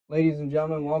Ladies and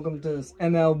gentlemen, welcome to this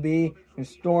MLB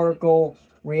historical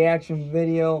reaction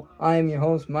video. I am your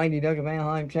host, Mighty Duck of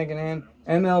Anaheim, checking in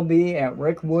MLB at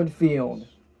Rickwood Field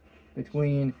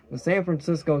between the San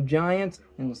Francisco Giants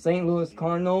and the St. Louis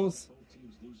Cardinals.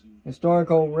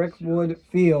 Historical Rickwood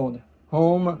Field,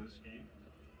 home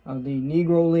of the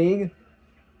Negro League,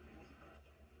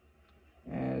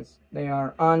 as they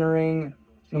are honoring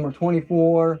number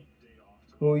 24,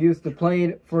 who used to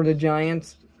play for the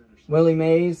Giants, Willie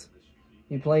Mays.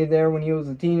 He played there when he was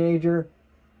a teenager.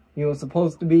 He was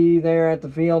supposed to be there at the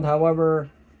field. However,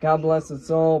 God bless his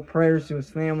soul, prayers to his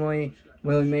family.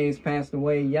 Willie Mays passed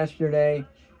away yesterday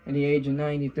at the age of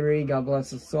 93. God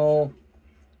bless his soul.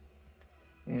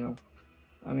 You know,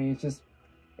 I mean, it's just,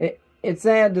 it's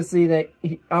sad to see that.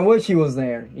 I wish he was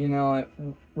there, you know, at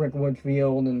Rickwood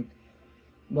Field,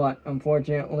 but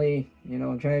unfortunately, you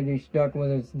know, tragedy struck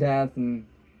with his death, and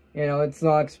you know, it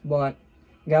sucks, but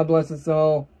God bless his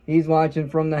soul. He's watching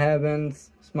from the heavens,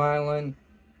 smiling,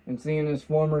 and seeing his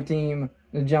former team,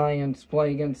 the Giants,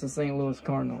 play against the St. Louis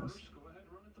Cardinals.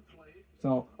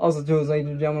 So, also too, ladies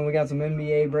and gentlemen, we got some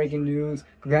NBA breaking news.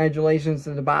 Congratulations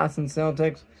to the Boston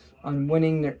Celtics on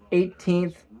winning their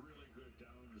 18th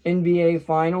NBA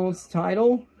Finals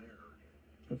title,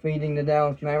 defeating the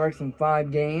Dallas Mavericks in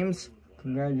 5 games.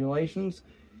 Congratulations.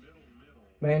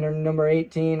 Banner number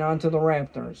 18 onto the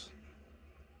Raptors.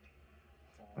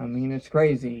 I mean, it's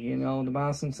crazy, you know, the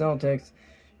Boston Celtics,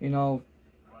 you know,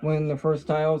 win the first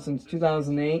title since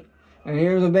 2008. And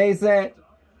here's a base hit.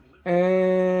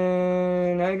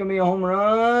 And that's going to be a home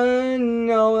run.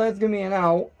 No, that's going to be an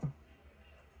out.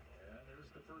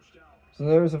 So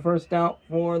there's the first out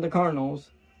for the Cardinals.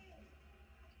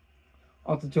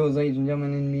 Also, to ladies and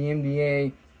gentlemen, in the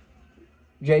NBA,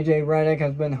 J.J. Redick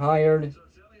has been hired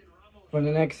for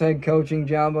the next head coaching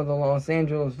job of the Los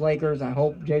Angeles Lakers. I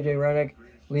hope J.J. Redick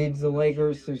leads the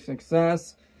Lakers to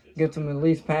success, gets them at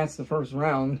least past the first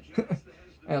round,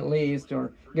 at least,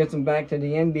 or gets them back to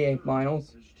the NBA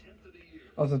Finals.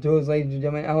 Also, to his ladies and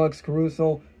gentlemen, Alex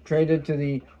Caruso traded to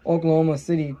the Oklahoma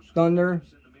City Thunder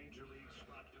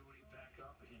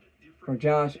for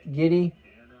Josh Giddey.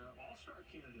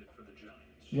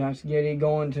 Josh Giddey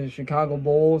going to the Chicago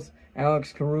Bulls.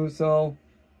 Alex Caruso,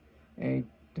 a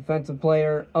Defensive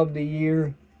Player of the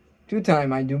Year.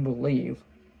 2-time, I do believe.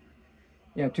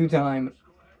 Yeah, 2-time.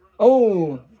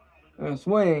 Oh! A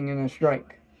swing and a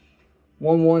strike.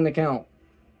 1-1 to count.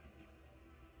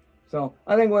 So,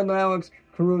 I think with Alex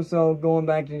Caruso going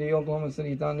back to the Oklahoma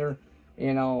City Thunder,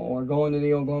 you know, or going to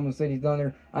the Oklahoma City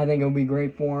Thunder, I think it'll be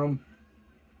great for him.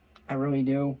 I really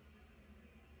do.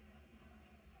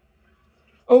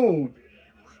 Oh!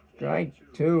 Strike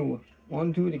 2.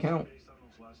 1-2 to count.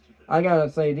 I gotta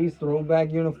say, these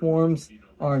throwback uniforms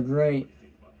are great.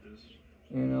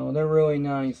 You know, they're really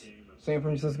nice. San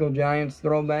Francisco Giants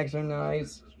throwbacks are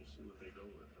nice.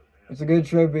 It's a good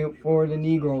tribute for the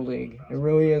Negro League. It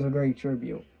really is a great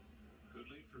tribute.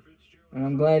 And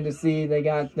I'm glad to see they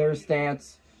got their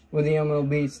stats with the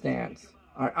MLB stats.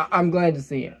 I'm glad to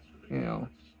see it, you know.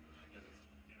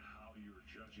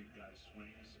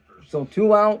 So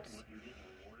 2 outs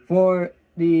for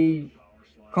the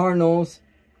Cardinals.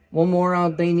 1 more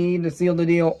out they need to seal the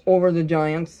deal over the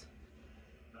Giants.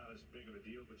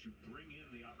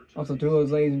 Also, to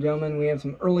those, ladies and gentlemen, we have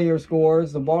some earlier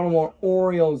scores. The Baltimore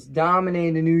Orioles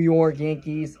dominated the New York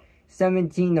Yankees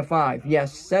 17-5.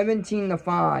 Yes,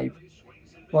 17-5.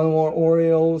 Baltimore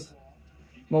Orioles,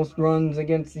 most runs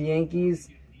against the Yankees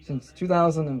since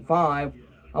 2005.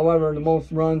 However, the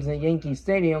most runs in Yankee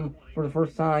Stadium for the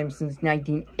first time since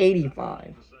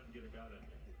 1985.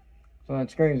 So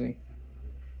that's crazy.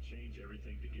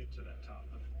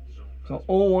 So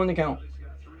 0-1 to count.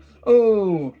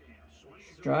 Oh!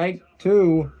 Strike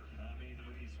 2.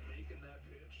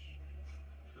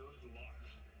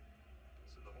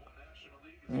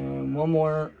 And 1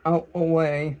 more out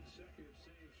away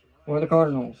for the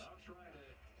Cardinals.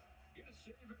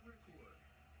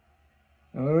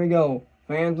 So here we go.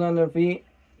 Fans on their feet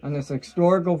on this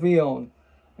historical field.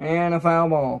 And a foul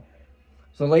ball.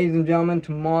 So ladies and gentlemen,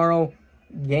 tomorrow,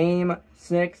 Game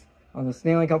 6 of the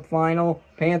Stanley Cup Final.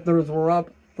 Panthers were up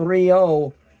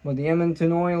 3-0, but the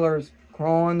Edmonton Oilers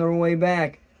crawling their way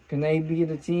back. Can they be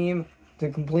the team to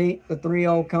complete the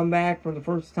 3-0 comeback for the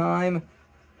first time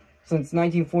since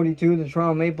 1942? The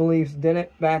Toronto Maple Leafs did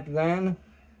it back then.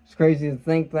 It's crazy to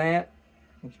think that.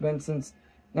 It's been since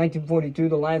 1942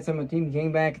 the last time a team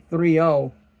came back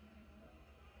 3-0.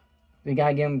 They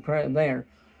gotta give them credit there.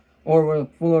 Or will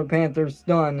Florida Panthers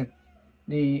stun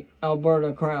the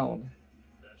Alberta crowd?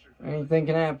 Anything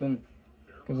can happen.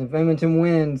 Because if Edmonton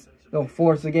wins, they'll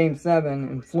force a Game 7.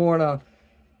 And Florida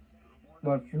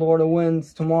but Florida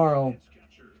wins tomorrow.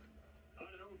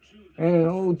 And an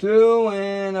 0-2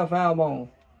 and a foul ball.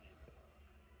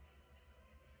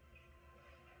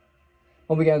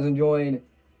 Hope you guys enjoyed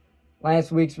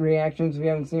last week's reactions. If you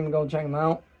haven't seen them, go check them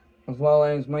out. As well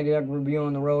as Mighty Duck Review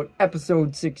on the Road,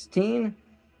 episode 16.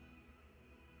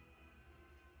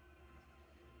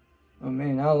 Oh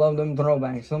man, I love them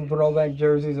throwbacks. Some throwback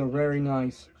jerseys are very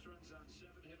nice.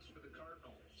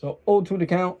 So 0-2 to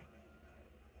count.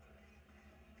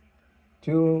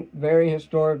 Two very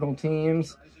historical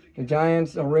teams. The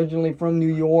Giants originally from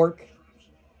New York.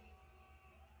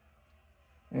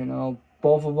 And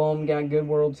both of them got good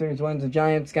World Series wins. The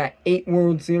Giants got 8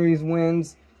 World Series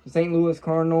wins. The St. Louis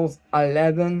Cardinals,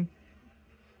 11.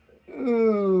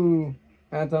 Ooh,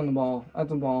 that's on the ball.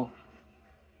 That's a ball.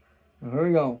 Now, here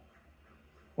we go.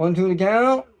 1-2 to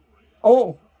count.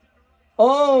 Oh,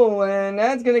 and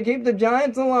that's going to keep the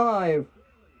Giants alive.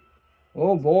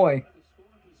 Oh, boy.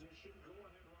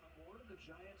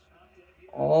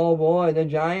 Oh, boy, the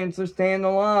Giants are staying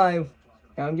alive.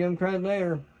 Gotta give them credit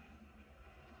there.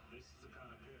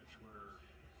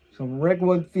 So,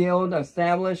 Rickwood Field,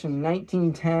 established in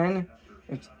 1910.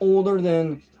 It's older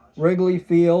than Wrigley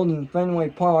Field and Fenway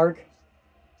Park.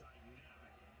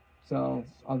 So,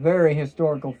 a very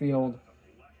historical field.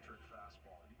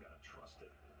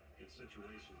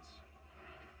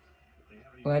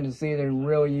 Glad to see they're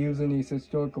really using these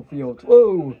historical fields.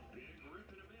 Whoa!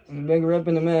 And a big rip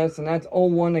and a miss, and that's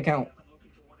 0-1 to count.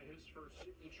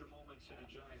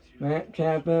 Matt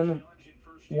Chapman,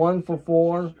 1 for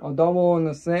 4, a double in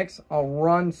the 6th, a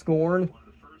run scored.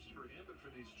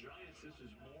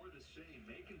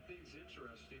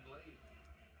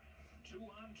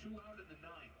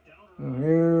 And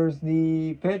here's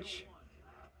the pitch.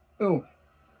 Oh,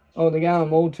 they got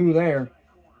him 0-2 there.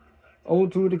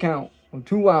 0-2 to count, with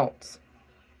 2 outs.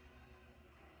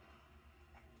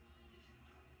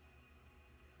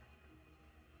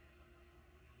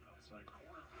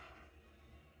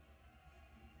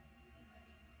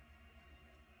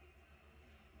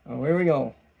 Oh, here we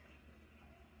go.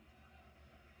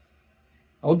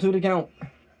 0-2 to count.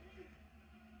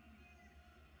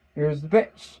 Here's the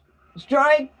pitch.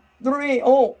 Strike 3.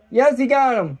 Oh, yes, he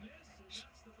got him.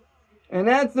 And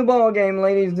that's the ball game,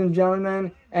 ladies and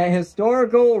gentlemen, at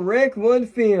historical Rickwood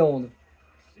Field.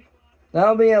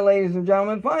 That'll be it, ladies and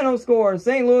gentlemen. Final score,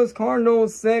 St. Louis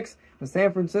Cardinals 6, the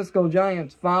San Francisco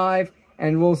Giants 5.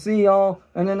 And we'll see y'all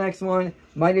in the next one.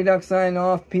 Mighty Duck signing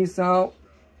off. Peace out.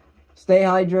 Stay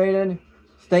hydrated.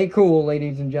 Stay cool,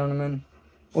 ladies and gentlemen.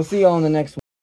 We'll see y'all in the next one.